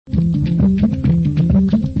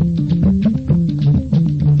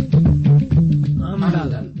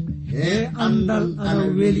andal ana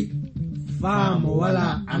weli faamo wala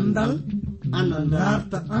andal ana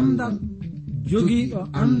darta andal jogiiɗo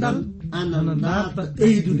andal ana darta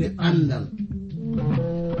ɓeydude andal.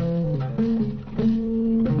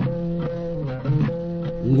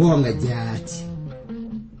 Ngonga jaati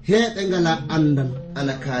heɓe ngala andal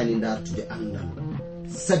ana kaani dartude andal,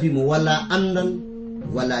 sabi mo wala andal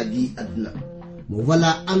wala bi aduna, mo wala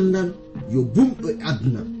andal yo bumɗo e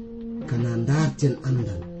aduna. Kana darten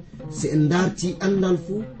andal, si en darti andal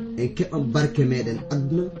fu en keɓan barke meɗen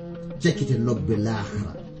aduna, jakkite lobbe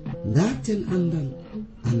lahara. Darten andal,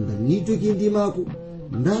 andal ni jogii ndimako.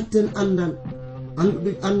 Darten andal,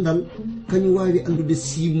 andude andal kañum wawi andude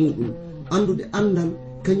simuɗum, andude andal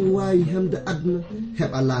kañum wawi hemde aduna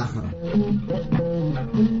heɓa lahara.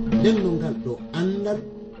 nden no ngal ɗo andal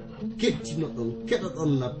kettino ɗon keɗo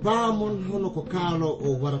ɗon na paamon hono ko kaalo o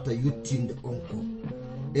warata yuttinde on ko,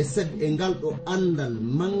 e sabi e ngal ɗo andal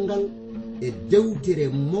mangal e dewtere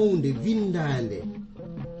mawnde windande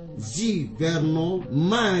J. Vernon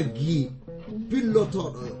maagi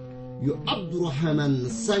pillotoɗo yo Abdourahmane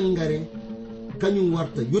Sangare, kañum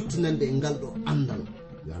warta yottinande e ngal ɗo andal.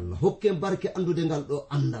 Yo Allah hokke barke andude ngal ɗo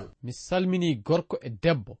andal. Mi salmini gorko e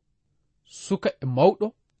debbo, suka e mawɗo,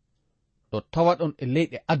 ɗo tawaɗon e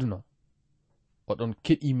leyɗe aduna, oɗon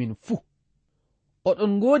keɗi min fuu.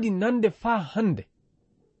 Oɗon ngoodi nande faa hande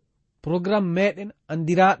programme meɗen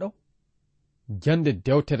andiraɗo jande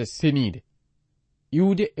dewtere seniide,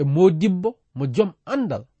 iwde e modibbo mo jom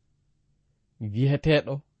andal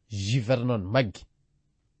wiyeteɗo J. Vernon maggi.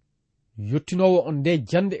 Yottinowo on nde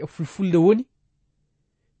jande e fulfulde woni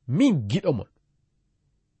min giɗo mon,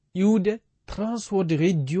 iwde Transworld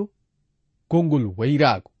Radio gongol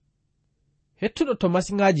wayraago. Hettuɗo to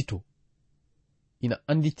masiŋaaji to ina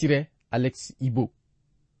anditire Alex Ibo.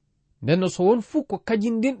 Ndenno so won fuu ko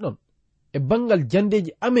kajindinɗon e bangal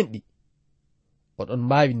jandeji amen ɗi, oɗon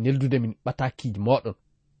mbaawi neldude min ɓatakiiji moɗon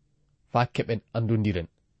faa keɓen andodiren.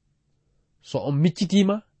 So on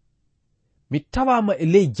miccitima, mi tawama e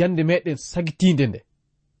ley jande meɗen sagitinde nde,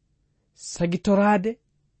 sagitorade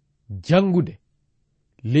jangude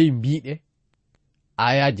ley mbiɗe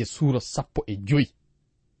ayaje suura 15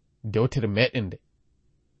 dewtere meɗen nde.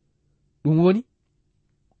 ɗum woni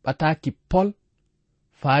ɓataki Paul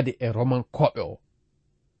faade e Roman koɓe o.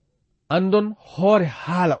 Andon hoore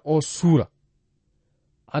haala o suura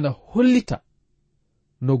ana hollita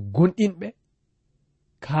no gonɗinɓe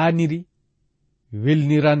kaaniri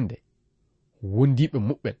welnirande wondiɓe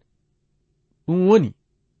muɓɓen. ɗum woni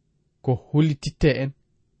ko hollititte en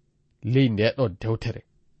ley ndeɗo dewtere,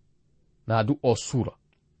 naa du o suura.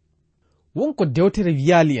 wonko dewtere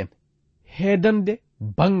wiyali en heedande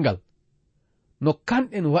bangal no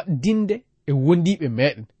kanɗen waɗdinde e wondiɓe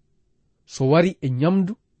meɗen so wari e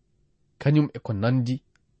nyamdu kañum e ko nandi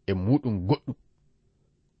e muɗum goɗɗum.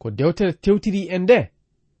 Ko dewtere tewtiri en nde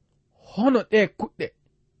hono ɗe kuɗɗe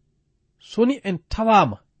soni en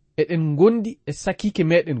tawama eɗen gondi e sakike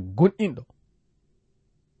meɗen gonɗinɗo,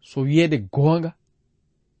 so wiyeede goonga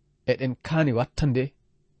eɗen kaani wattande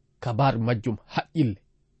kabaru majjum haqqille.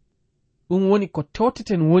 ɗum woni ko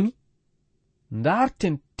tewteten woni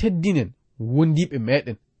ndarten teddinen wondiɓe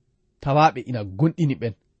meɗen tawaɓe ina gonɗini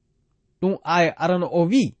ɓen. ɗum aya arana o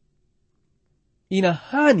wi ina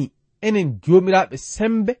haani enen jomiraɓe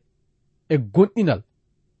sembe e gonɗinal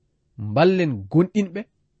mballen gonɗinɓe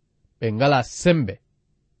ɓe ngala sembe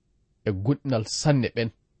e gonɗinal sanne ɓen.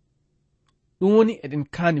 ɗum woni eɗen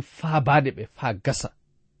kaani faabade ɓe faa gasa.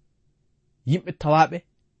 yimɓe tawaɓe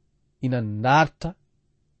ina ndarta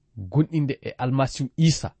gonɗinde e almasihu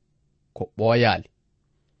Isa ko ɓooyaali.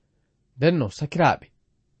 ndenno sakiraaɓe,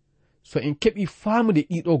 so en keɓi faamude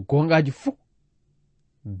ɗiɗo gongaji fuu,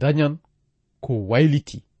 dañan ko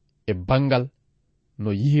wayliti e bangal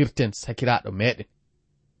no yihirten sakiraaɗo meɗen.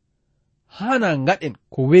 hana ngaɗen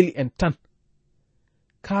ko weli en tan,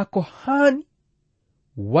 kaa ko haani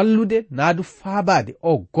wallude naadu faabade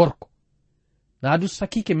o gorko, naadu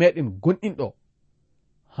sakike meɗen gonɗinɗo,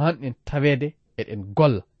 hanɗen taweede eɗen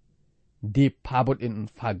golla de paaboɗen ɗum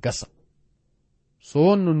faa gasa. so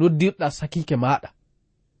wonno noddirɗa sakike maɗa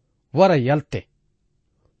wara yalte,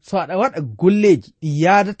 so aɗa waɗa golleji ɗi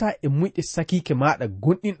yaadata e muyɗe sakike maɗa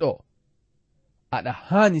gonɗinɗo, aɗa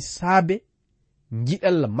haani saabe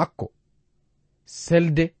giɗalla makko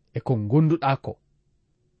selde e ko gonduɗa ko.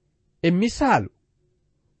 e misalu,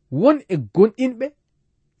 won e gonɗinɓe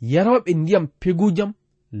yaroɓe ndiyam pegujam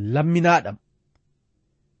lamminaɗam,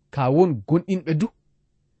 ka won gonɗinɓe du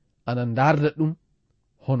ana ndarda ɗum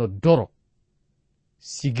hono doro,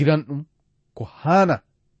 sigiran ɗum ko hana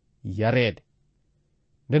yareede.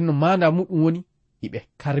 nden no manda muɗum woni iɓe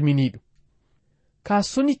karmini ɗum. ka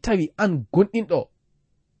soni tawi an gonɗinɗo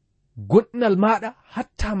gonɗinal maɗa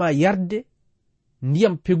hattama yarde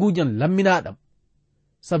ndiyam pegujan lamminaɗam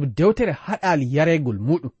sabu dewtere haɗali yaregol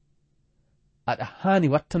muɗum aɗa hani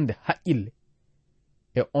wattande haqqille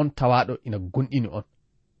e on tawaɗo ina gonɗini on.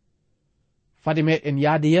 Fade meɗen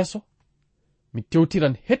yaade yeeso mi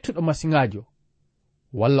tewtiran hettuɗo masiŋajo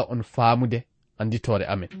walla on faamude anditore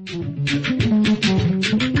amen.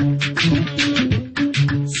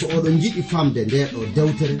 So oɗon jiɗi famde nde ɗo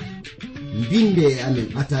dewtere binde e amen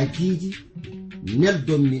atakiji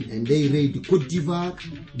neldon min e ndey reydi Côte d'Ivoire.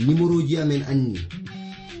 Numéroji amen anni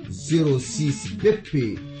 06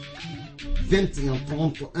 BP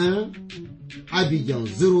 2131 Abidjan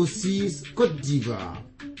 06 Côte d'Ivoire.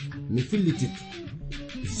 Mi fillitito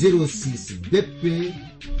 06 BP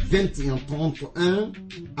 2131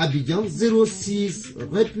 Abidjan 06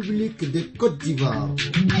 République de Côte d'Ivoire.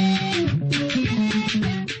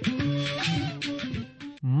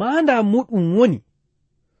 Manda muɗum woni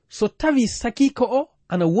so tawi sakiko o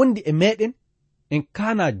ana wondi e meɗen en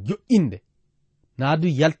kana jo'inde naadu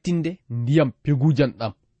yaltinde ndiyam pegujan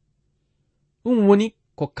ɗam. Ɗum woni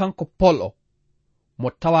ko kanko Paul o mo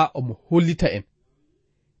tawa o mo hollita en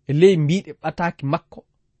e ley mbiɗe ɓataki makko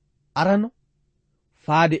arano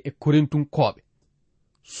faade e Korintunkoɓe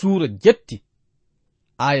suura 7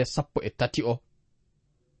 aya 13 o.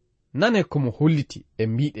 Nane ko mo holliti e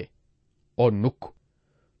mbiɗe o nokku.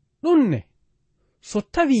 Ɗunne so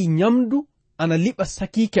tawi nyamdu ana liɓa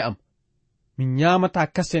sakike am mi nyamata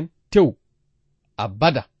kasen tew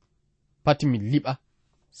abada pati mi liɓa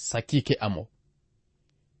sakike am o.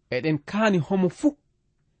 Eɗen kaani homo fu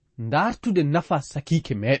ndartude nafa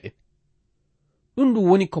sakike meɗen. Ɗum ndu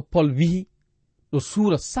woni ko Paul wihi ɗo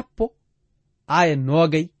suura 10 aya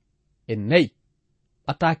 24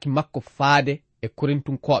 ɓataki makko faade e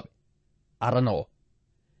Korintunkoɓe arana o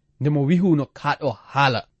ndemo wihuno kaɗo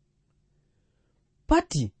haala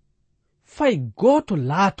pati fay goto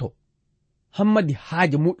laato hammadi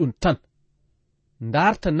haaje muɗum tan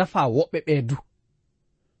ndarta nafa woɓɓe ɓeedu.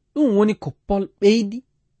 Ɗum woni ko Paul ɓeydi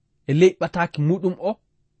e ley ɓataki muɗum o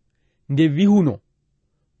nde wihuno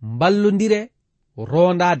mballodire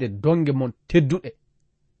rondade donge mon tedduɗe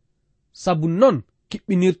sabu non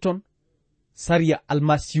kiɓɓinirton sariya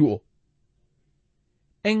almasihu o.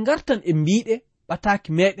 En gartan e mbiɗe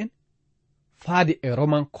ɓataki meɗen faade e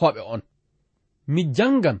Romankoɓe on. Mi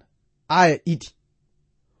jangan aya 2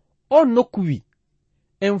 on nokku wi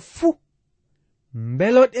en fu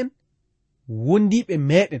mbeloɗen wondiɓe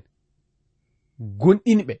meɗen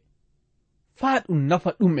gonɗinɓe faa ɗum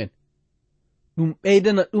nafa ɗum'en ɗum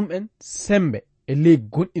ɓeydana ɗum'en sembe e ley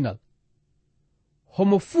gonɗinal.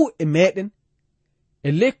 Homo fuu e meɗen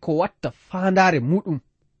e ley ko watta faandare muɗum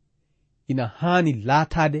ina haani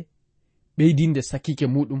laatade ɓeydinde sakike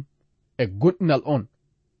muɗum e gonɗinal on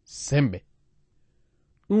sembe.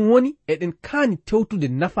 Ɗum woni eɗen kaani tewtude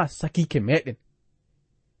nafa sakike meɗen.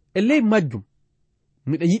 E ley majjum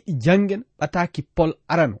miɗa yiɗi jangen ɓataki Paul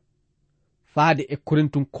arano faade e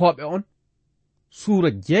Korintunkoɓe on suura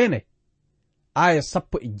 9 aya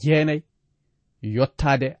 19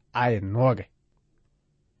 yottade aya 20.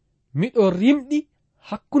 Miɗo rimɗi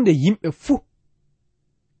hakkunde yimɓe fuu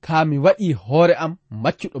ka mi waɗi hoore am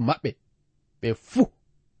maccuɗo maɓɓe ɓe fuu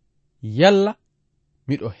yalla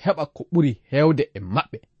miɗo heɓa ko ɓuri hewde e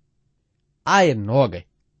maɓɓe. Aya 20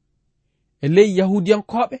 e ley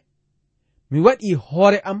Yahudiyankoɓe mi waɗi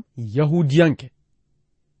hoore am Yahudiyanke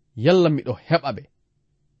yalla miɗo heɓa ɓe.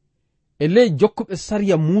 E ley jokkuɓe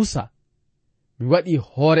sariya Musa mi waɗi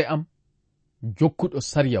hoore am jokkuɗo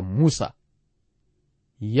sariya Musa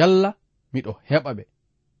yalla miɗo heɓa ɓe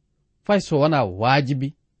fay so wona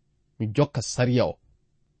waajibi mi jokka sariya o.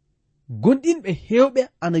 Gonɗinɓe hewɓe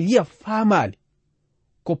ana wi'a faamaali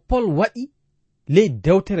ko Paul waɗi ley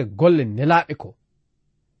dewtere golle nelaɓe ko,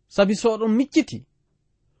 sabi so oɗon micciti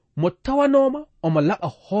mo tawanoma omo laɓa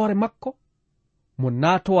hoore makko mo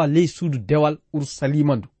naatowa ley suudu dewal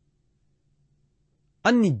Urusalima ndu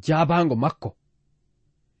anni jaabango makko.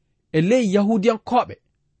 E ley Yahudiyankoɓe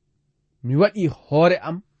mi waɗi hoore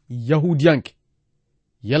am Yahudiyanke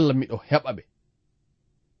yalla miɗo heɓa ɓe.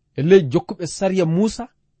 E ley jokkuɓe sariya Musa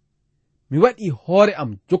mi waɗi hoore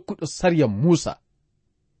am jokkuɗo sariya Musa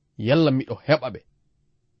yalla miɗo heɓa ɓe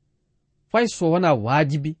fay so wona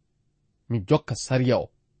waajibi mi jokka sariya o.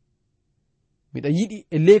 Miɗa yiɗi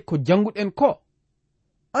e ley ko janguɗen ko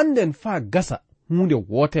anden faa gasa hunde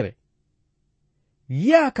wotere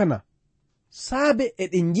yakana saabe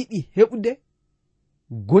eɗen yiɗi heɓude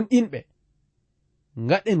gonɗinɓe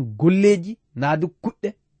ngaɗen golleji naadu kuɗɗe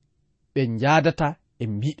ɓe njaadata e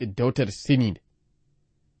mbiɗe dewtere seninde.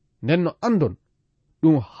 Nden no andon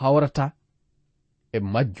ɗum hawrata e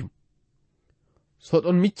majjum. So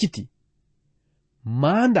ɗon micciti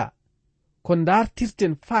maanda ko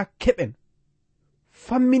dartirten faa keɓen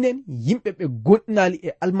famminen yimɓe ɓe gonɗinali e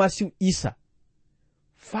almasihu isa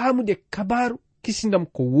faamude kabaru kisindam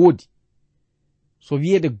ko woodi. So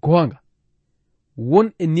wiyeede goonga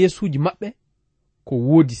won e nesuuji maɓɓe ko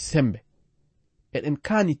woodi sembe. Eɗen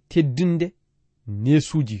kaani teddunde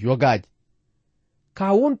nesuuji yogaaji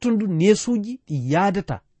ka wontondu nesuuji ɗi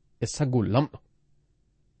yaadata e sago lamɗo.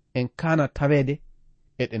 En kana taweede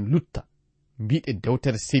eɗen lutta mbiɗe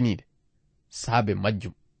dewtere seniide saabe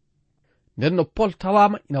majjum. Nden no Pol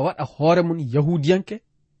tawama ina waɗa hoore mum yahudiyanke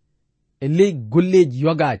e ley golleji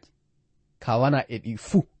yogaaji ka wana e ɗi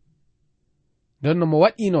fuu. Nden no mo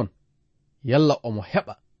waɗi noon yalla omo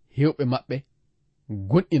heɓa hewɓe maɓɓe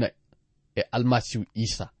gonɗina e almasihu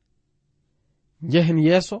isa. Njehen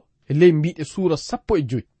yeeso e ley mbiɗe suura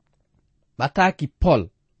 15 ɓataaki Pol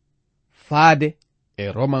faade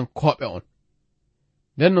e Roman koɓe on.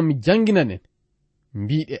 Nden no mi janginanen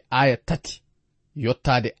mbiɗe aya 3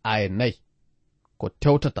 yottade aya 4 ko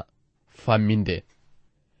tewtata famminde.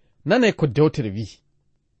 Nane ko dewtere wi: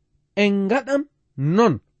 en gaɗan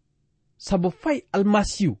non sabu fay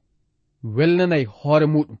almasihu welnanay hoore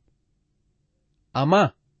muɗum.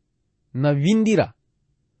 Amma na windira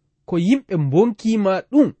ko yimɓe bonkima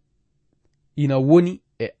ɗum ina woni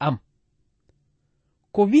e am.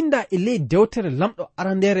 Ko winda e ley dewtere lamɗo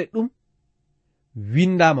arandere ɗum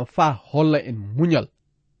windama faa holla en muñal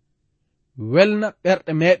welna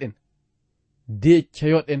ɓerɗe meɗen de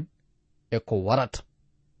ceyoɗen e ko warata.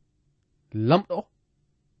 Lamɗo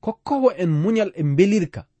kokkowo en muñal e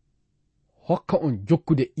belirka hokka on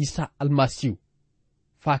jokkude isa almasihu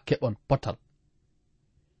faa keɓon potal.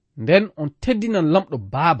 Nden on teddinan lamɗo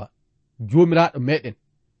baaba jomiraɗo meɗen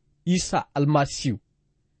isa almasihu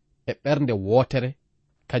e ɓernde wotere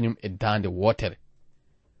kañum e dande wotere.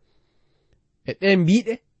 E ɗe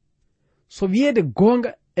mbiɗe so wiyeede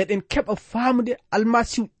goonga eɗen keɓa faamude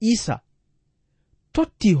almasihu isa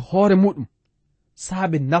totti hoore muɗum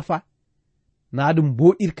saabe nafa na ɗum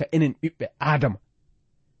boɗirka enen ɓiɓɓe adama.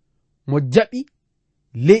 Mo jaɓi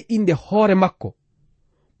leyɗinde hoore makko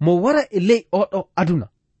mo wara e ley oɗo aduna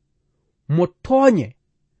mo tooñe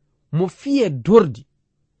mo fiye dordi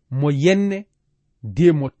mo yenne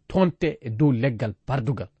de mo tonte e dow leggal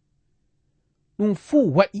bardugal. Ɗum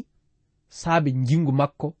fuu waɗi saabe jingu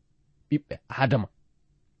makko ɓiɓɓe adama.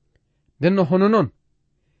 Nden no hono noon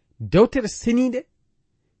dewtere seniide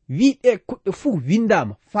wi ɗe kuɗɗe fuu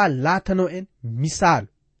windama faa laatano en misaalu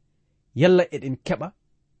yalla eɗen keɓa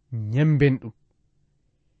nyemben ɗum.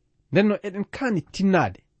 Nden no eɗen kaani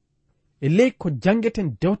tinnaade e ley ko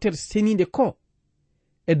jangeten dewtere seniide ko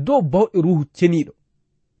e dow bawɗe ruhu ceniiɗo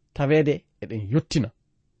taweede eɗen yottina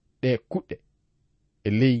ɗe kuɗɗe e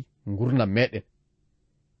ley gurna meɗen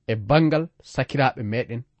e bangal sakiraaɓe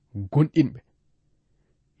meɗen gonɗinɓe.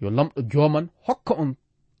 Yo lamɗo jooman hokka on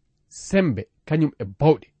sembe kañum e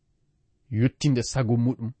bawɗe yottinde sago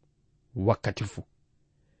muɗum wakkati fuu.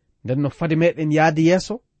 Nden no fade meɗen yaade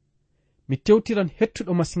yeeso mi tewtiran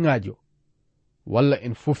hettuɗo masiŋaaji o walla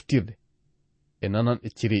en foftirde e nanan e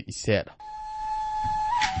cireeɗi seeɗa.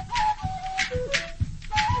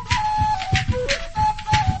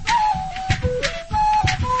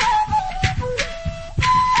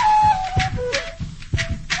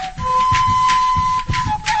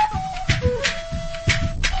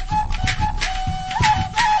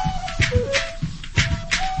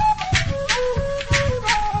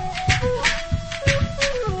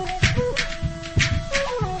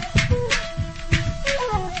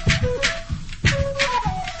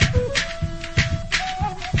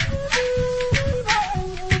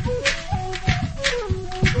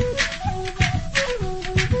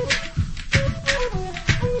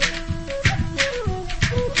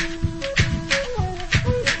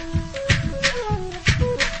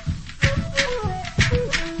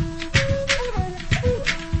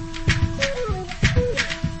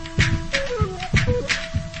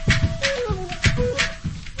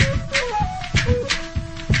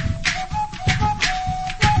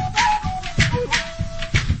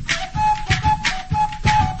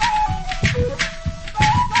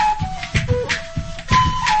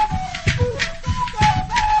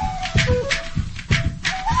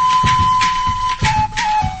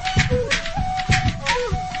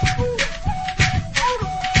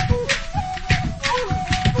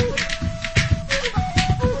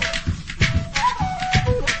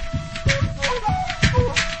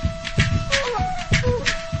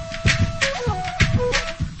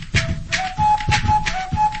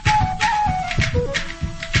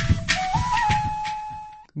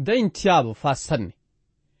 dayin tiyaaba faa sanne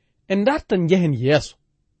en darta njehen yeeso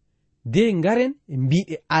de ngaren e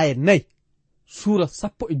mbiɗe aya 4 sura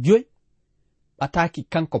 15 ɓataki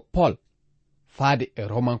kanko Paul faade e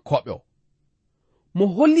Romankoɓe o mo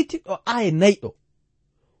holliti ɗo aya 4 ɗo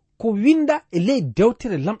ko winda e ley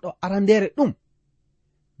dewtere lamɗo arandere ɗum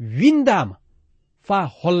windama faa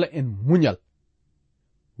holla en muñal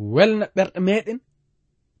welna ɓerɗe meɗen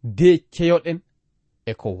de ceyoɗen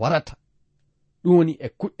e ko warata ɗum woni e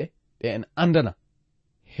kuɗɗe ɗe en andana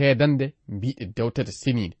heedande mbiɗe dewtere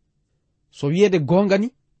senide. So wiyede gonga ni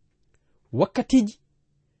wakkatiji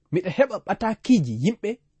miɗa heɓa ɓatakiji yimɓe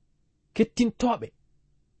kettintoɓe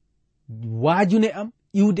waajune am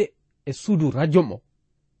iwde e suudu radio o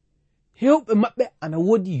hewɓe maɓɓe ana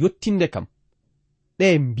woodi yottinde kam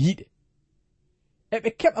ɗe mbiɗe eɓe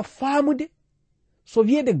keɓa faamude so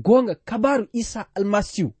wiyede gonga kabaru Isa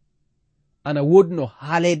almasihu ana wodno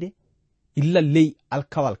haalede illa ley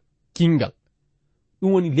alkawal kingal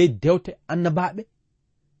ɗum woni ley dewte annabaɓe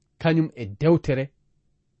kañum e dewtere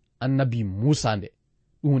annabi Musa nde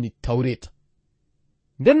ɗum woni tawreta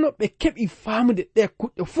ndenno ɓe keɓi faamude ɗe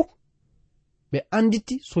kuɗɗe fuu ɓe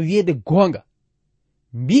anditi so wiyede gonga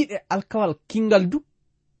mbiɗe alkawal kingal du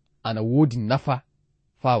ana woodi nafa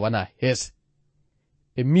faa wana heese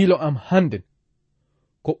e miilo am handen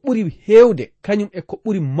ko ɓuri heewde kañum e ko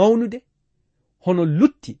ɓuri mawnude hono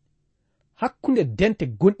lutti hakkunde dente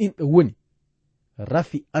gonɗinɓe woni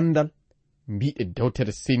rafi andal mbiɗe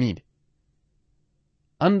dewtere senide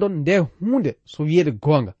andon nde hunde so wiyede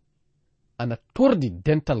gonga ana tordi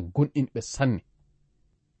dental gonɗinɓe sanne.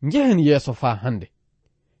 Njehen yeeso faa hande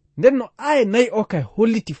nden no aya 4 o kay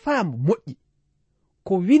holliti faa moƴƴi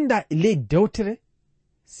ko winda e ley dewtere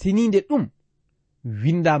senide ɗum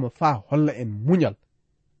windama faa holla en muñal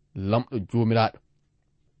lamɗo joomiraɗo.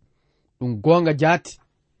 ɗum gonga jaati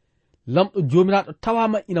lamɗo joomiraɗo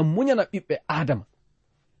tawama ina muñana ɓiɓɓe adama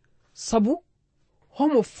sabu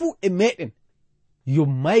homo fuu e meɗen yo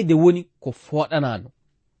mayde woni ko foɗanano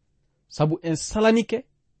sabu en salanike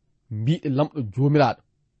mbiɗe lamɗo joomiraɗo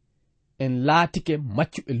en laatike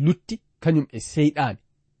maccuɓe lutti kañum e seyɗani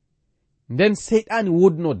nden seyɗani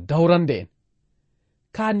wodno dawrande en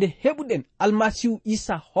ka nde heɓuɗen almasihu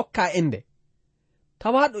Isa hokka en nde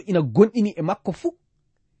tawaɗo ina gonɗini e makko fuu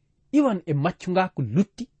iwan e maccungaku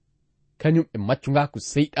lutti kañum e maccungaku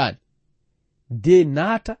seyɗani de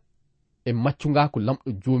naata e maccungaku lamɗo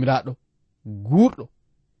joomiraɗo guurɗo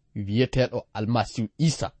wiyeteɗo almasihu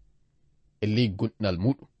Isa e ley gonɗinal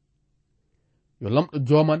muɗum. Yo lamɗo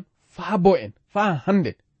jooman faabo en faa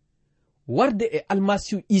hande warde e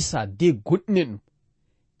almasihu Isa de gonɗinen ɗum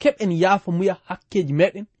keɓen yaafa muya hakkeji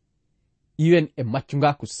meɗen iwen e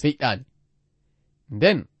maccungaku seyɗani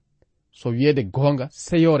nden so wiyede gonga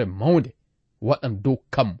seyore mawde waɗan dow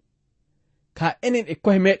kammu ka enen e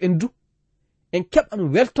kohe meɗen du en keɓan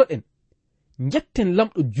weltoɗen jetten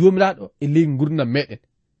lamɗo joomiraɗo e ley gurdam meɗen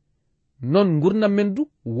non gurdam men du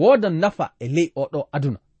woodan nafa e ley oɗo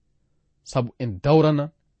aduna sabu en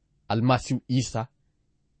dawrana almasihu Isa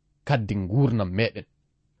kaddi gurnam meɗen.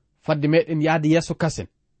 Fadde meɗen yaade yeeso kasen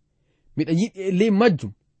miɗa yiɗi e ley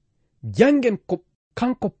majjum jangen ko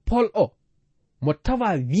kanko Paul o mo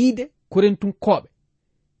tawa wiide Korintunkoɓe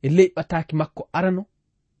e ley ɓataki makko arano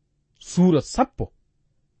suura 10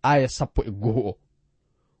 aya 11 o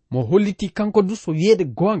mo holliti kanko du so wiyede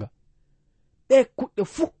gonga ɗe kuɗɗe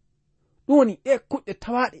fuu ɗum woni ɗe kuɗɗe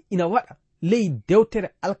tawaɗe ina waɗa ley dewtere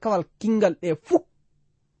alkawal kingal ɗe fuu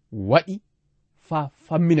waɗi faa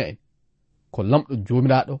fammina en ko lamɗo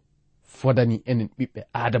joomiraɗo fodani enen ɓiɓɓe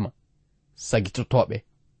adama sagitotoɓe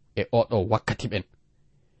e oɗo wakkati ɓen.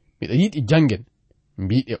 Miɗa yiɗi jangen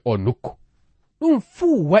mbiɗe o nokku ɗum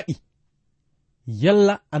fuu waɗi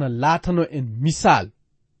yalla ana laatano en misal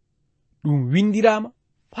ɗum windirama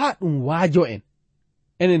faa ɗum waajo en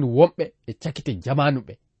enen wonɓe e cakite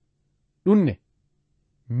jamanuɓe ɗum ne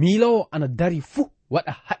miilowo ana dari fuu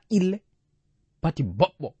waɗa haqqille pati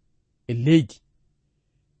boɓɓo e leydi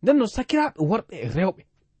nden no sakiraɓe worɓe e rewɓe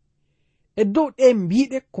e dow ɗe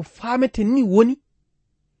mbiɗe ko faamete ni woni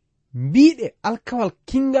mbiɗe alkawal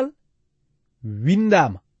kingal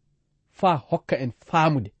windama faa hokka en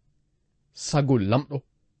faamude sagol lamɗo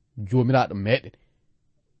joomiraɗo meɗen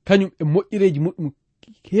kañum e moƴƴireji muɗum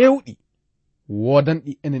kewɗi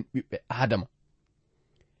wodanɗi enen ɓiɓɓe adama.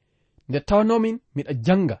 Nde tawanomin miɗa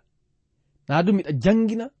janga naadu miɗa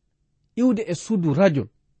jangina iwde e suudu radio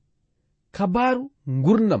kabaru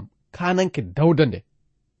gurnam kananke dawda nde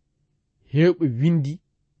hewɓe windi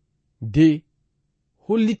de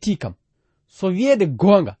holliti kam so wiyede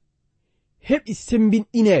gonga heɓi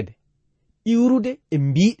sembinɗinede iwrude e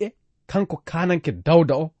mbiɗe kanko kananke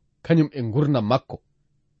dawda o kañum e gurnam makko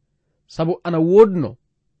sabu ana wodno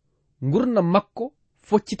gurdam makko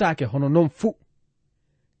foccitaake hono non fuu.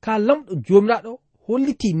 Ka lamɗo jomiraɗo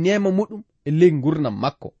holliti nema muɗum e ley gurdam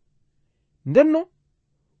makko. Ndenno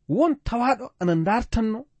won tawaɗo ana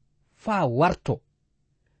dartanno faa warto.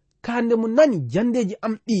 Ka nde mo nani jandeji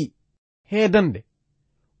am ɗi heedande,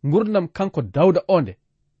 gurdam kanko Dawda onde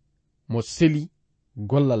mo seli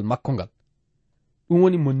gollal makko ngal. Ɗum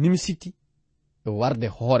woni mo nimsiti e warde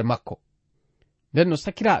hoore makko. Ndenno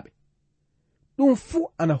sakiraaɓe, ɗum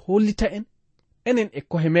fuu ana hollita en enen e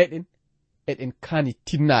kohe meɗen eɗen kaani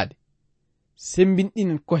tinnaade,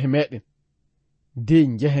 sembinɗinen kohe meɗen de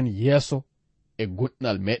njehen yeeso e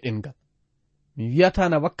goɗɗinal meɗen ngal. Mi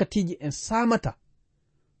wiyatana wakkatiji en samata,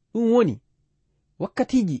 ɗum woni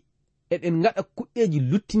wakkatiji eɗen ngaɗa kuɗɗeji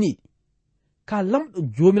luttiniɗi. Ka lamɗo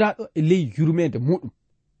jomiraɗo e ley yurmede muɗum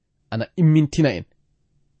ana immintina en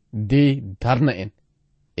de darna en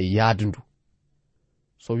e yaadu ndu.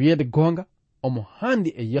 So wiyede gonga, omo handi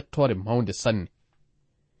e yettore mawnde sanne.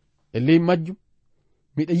 E ley majjum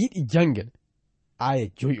miɗa yiɗi jangel aya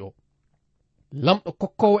 5 o. Lamɗo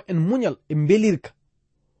kokkowo en muñal e belirka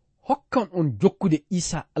hokkan on jokkude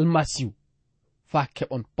Isa almasihu faa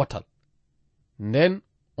keɓon potal. Nden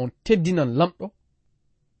on teddinan lamɗo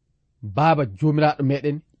baaba jomiraɗo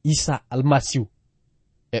meɗen Isa almasihu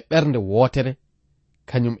e ɓernde wotere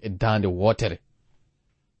kañum e daande wotere.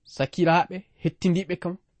 Sakiraaɓe hettindiɓe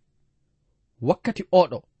kam, wakkati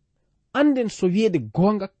oɗo anden so wiyede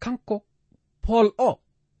gonga kanko Paul o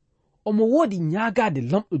omo wodi ñaagade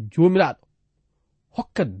lamɗo jomiraɗo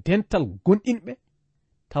hokka dental gonɗinɓe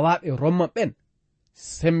tawaɓe Roma ɓen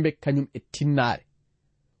sembe kañum e tinnaare.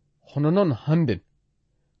 Hono non handen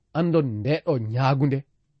andon ndeɗo ñaagunde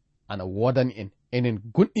ana wodani en enen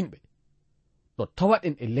gonɗinɓe ɗo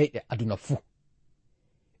tawaɗen e leyɗe aduna fuu.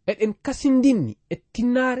 Eɗen kasindinni e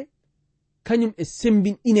tinnaare kañum e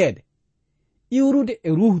sembin inede iwrude e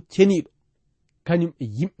ruhu ceniɗo kañum e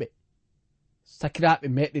yimɓe sakiraaɓe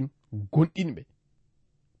meɗen gonɗinɓe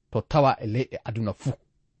to tawa e leyɗe aduna fuu.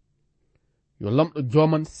 Yo lamɗo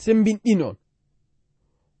joman sembinɗini on,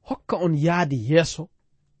 hokka on yaade yeeso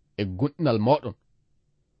e gonɗinal moɗon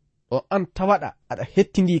ɗo an tawaɗa aɗa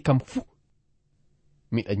hettindi kam fuu.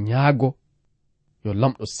 Miɗa ñaago yo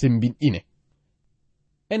lamɗo sembinɗine.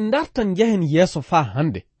 En dartan jehen yeeso faa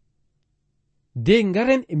hande de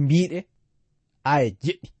ngaren e mbiɗe aya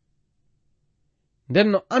 7. Nden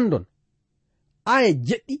no andon aya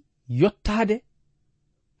 7 yottade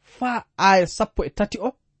faa aya 13 o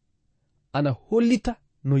ana hollita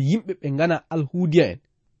no yimɓe ɓe ngana alhuudiya en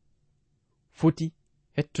foti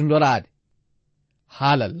hettundorade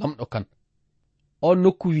haala lamɗo kan. O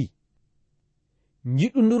nokku wi,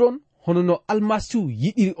 jiɗunduron hono no almasihu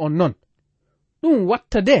yiɗiri on non. Ɗum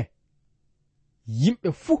watta de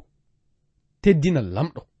yimɓe fuu teddina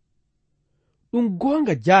lamɗo. Ɗum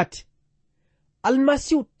gonga jaati,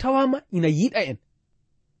 almasihu tawama ina yiɗa en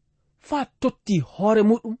faa totti hoore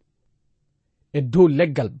muɗum e dow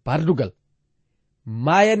leggal bardugal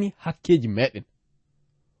mayani hakkeji meɗen.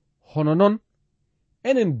 Hono non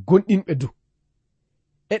enen gonɗinɓe du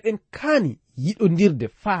eɗen kaani yiɗodirde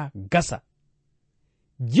faa gasa.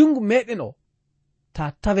 Jingu meɗen o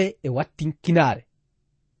ta tawe e wattinkinaare,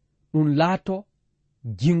 ɗum laato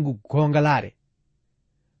jingu gongalare.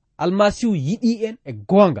 Almasihu yiɗi en e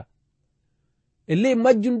gonga. E ley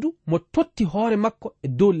majjum du mo totti hoore makko e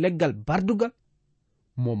dow leggal bardugal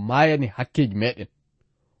mo mayani hakkeji meɗen.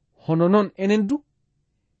 Hono non enen du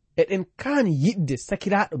eɗen kaani yiɗde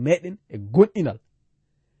sakiraɗo meɗen e gonɗinal.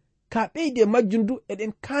 Ka ɓeyde majjum du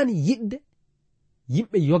eɗen kaani yiɗde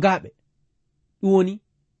yimɓe yogaɓe, ɗum woni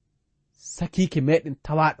sakike meɗen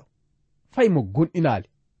tawaɗo fay mo gonɗinali.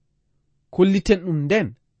 Kolliten ɗum nden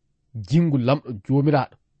jingu lamɗo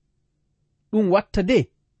jomiraɗo. Ɗum watta de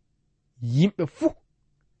yimɓe fuu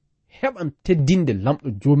heɓan teddinde lamɗo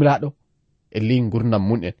jomiraɗo e ley gurdam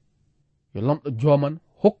mun en. Yo lamɗo joman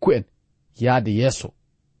hokku en yaade yeeso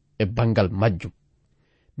e bangal majjum.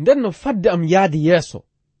 Nden no fadde am yaade yeeso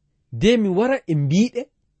de mi wara e mbiɗe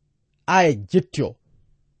aya 7 o,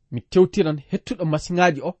 mi tewtiran hettuɗo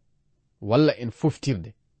masiŋaji o walla en foftirde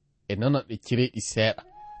e nananɗe cireɗi seeɗa.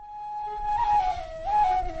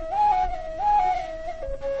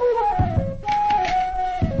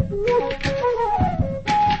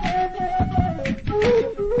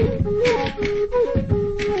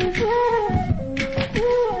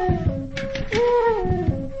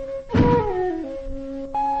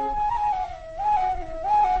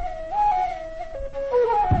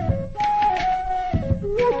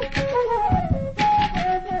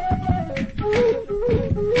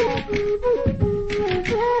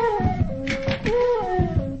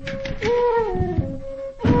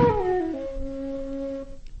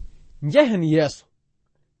 njehen yeeso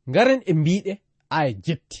ngaren e mbiɗe aya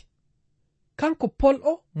jetti. Kanko Pol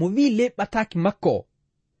o mo wi ley ɓataki makko o,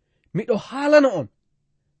 miɗo haalana on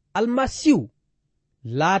almasihu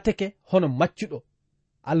laatake hono maccuɗo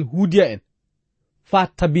alhuudiya en faa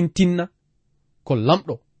tabintinna ko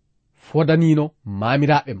lamɗo fodanino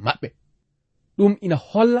maamiraɓe maɓɓe. ɗum ina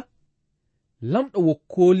holla lamɗo wo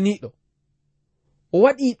kolniɗo o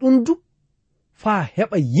waɗi ɗum du faa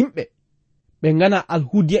heɓa yimɓe ɓe ngana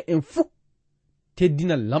alhuudiya en fuu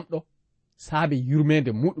teddina lamɗo saabe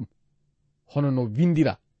yurmede muɗum, hono no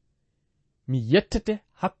windira, mi yettete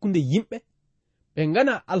hakkunde yimɓe ɓe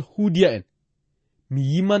ngana alhuudiya en, mi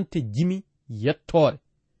yimante jimi yettore.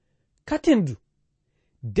 Katen du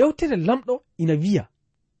dewtere lamɗo ina wiya,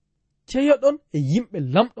 ceyoɗon e yimɓe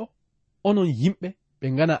lamɗo onon yimɓe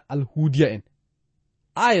ɓe ngana alhuudiya en.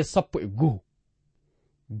 Aya 11.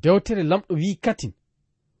 dewtere lamɗo wi katin,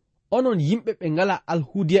 onon yimɓe ɓe ngala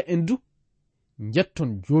alhuudiya en du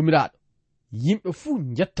jetton jomiraɗo, yimɓe fuu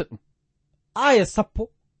jetta ɗum. Aya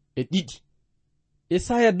 12.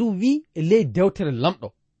 Esaya du wi e ley dewtere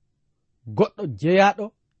lamɗo, goɗɗo jeyaɗo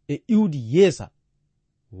e iwdi yeesa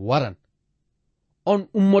waran, on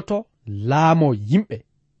ummoto laamo yimɓe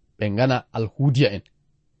ɓe ngana alhuudiya en,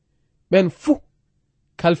 ɓen fuu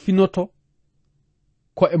kalfinoto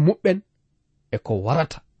ko e muɓɓen e ko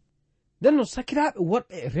warata. nden no sakiraaɓe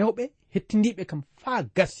worɓe e rewɓe hettindiɓe kam faa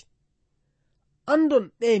gasi,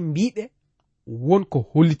 andon ɗe mbiɗe won ko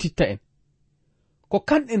hollititta en, ko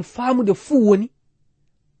kanɗen faamude fuu woni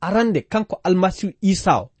arande kanko almasihu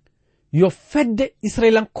Isa o yo fedde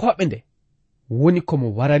israelankoɓe nde woni komo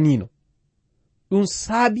waranino. ɗum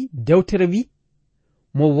saabi dewtere wi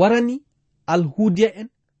mo warani alhuudiya en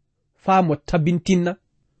faa mo tabintinna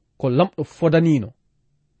ko lamɗo fodanino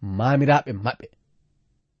maamiraɓe maɓɓe.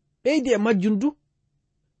 ɓeydi e majjum du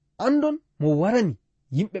andon mo warani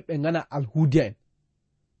yimɓe ɓe ngana alhuudiya en,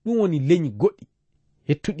 ɗum woni leñi goɗɗi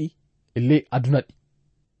hettuɗi e ley aduna ɗi.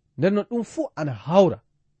 nden no ɗum fuu ana hawra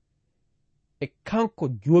e kanko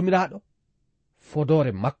joomiraɗo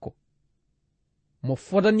fodore makko, mo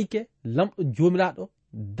fodanike lamɗo joomiraɗo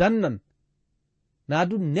dannan, naa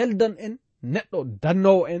du neldan en neɗɗo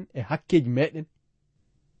dannowo en e hakkeji meɗen,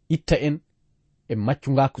 itta en e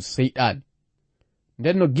maccungaku seyɗani.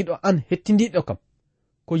 nden no giɗo an hettindiɗo kam,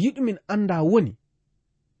 ko yiɗumin anda woni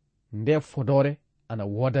nde fodore ana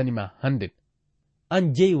wodanima handen,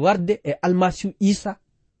 an jeyi warde e almasihu Isa,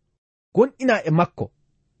 gonɗina e makko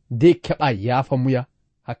de keɓa yaafa muya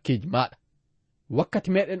hakkeji maɗa.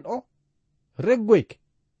 wakkati meɗen o reggoyke,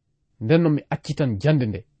 nden no mi accitan jande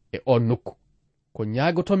nde e on nokku. ko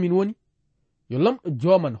ñaagotomin woni yo lamɗo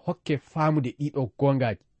joman hokke faamude ɗiɗo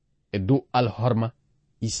gongaji e dow alhorma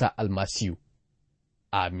Isa almasihu.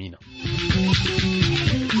 amina.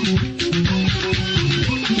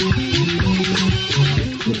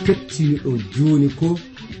 ko kettiɗo joni ko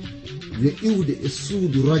yo iwde e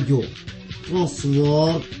suudu radio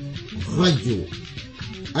transworld radio,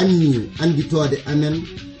 anni anditode amen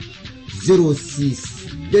 06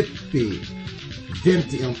 BP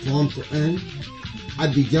 2131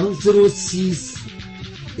 Abidjan 06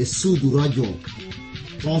 e suudu radio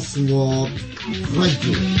transworld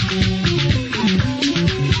radio.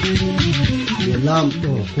 yo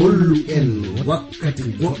lamɗo hollu en wakkati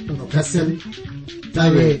goɗɗo kasel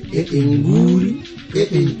tawe eɗen nguuri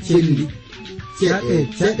eɗen celli ceɗe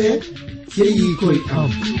ceɗe ceyi koye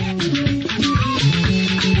am.